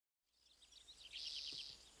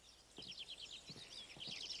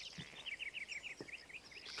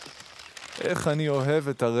איך אני אוהב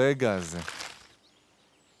את הרגע הזה.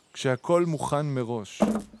 כשהכל מוכן מראש.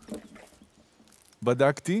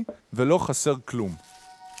 בדקתי ולא חסר כלום.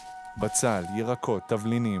 בצל, ירקות,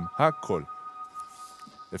 תבלינים, הכל.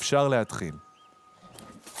 אפשר להתחיל.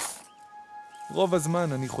 רוב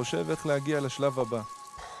הזמן אני חושב איך להגיע לשלב הבא.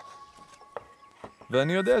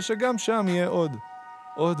 ואני יודע שגם שם יהיה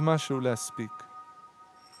עוד משהו להספיק.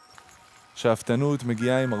 שאפתנות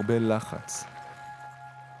מגיעה עם הרבה לחץ.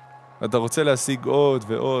 אתה רוצה להשיג עוד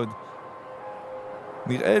ועוד.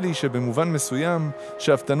 נראה לי שבמובן מסוים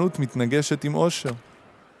שאפתנות מתנגשת עם אושר.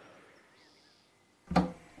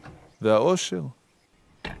 והאושר?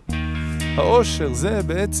 האושר זה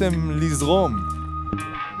בעצם לזרום.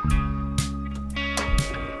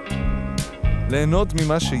 ליהנות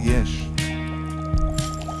ממה שיש.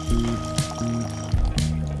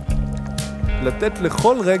 לתת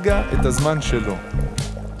לכל רגע את הזמן שלו.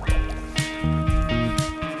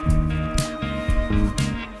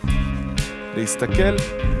 להסתכל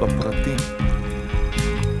בפרטים.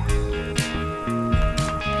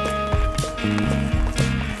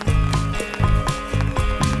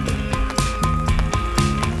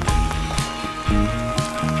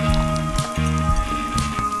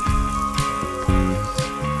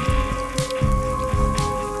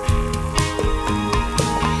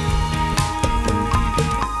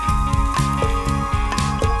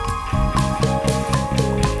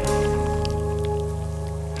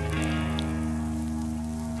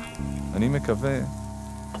 אני מקווה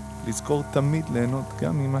לזכור תמיד ליהנות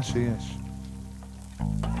גם ממה שיש.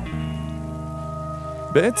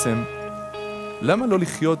 בעצם, למה לא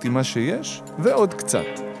לחיות עם מה שיש ועוד קצת?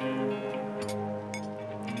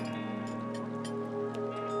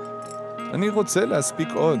 אני רוצה להספיק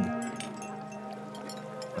עוד.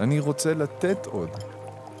 אני רוצה לתת עוד.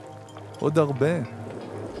 עוד הרבה.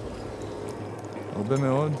 הרבה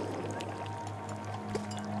מאוד.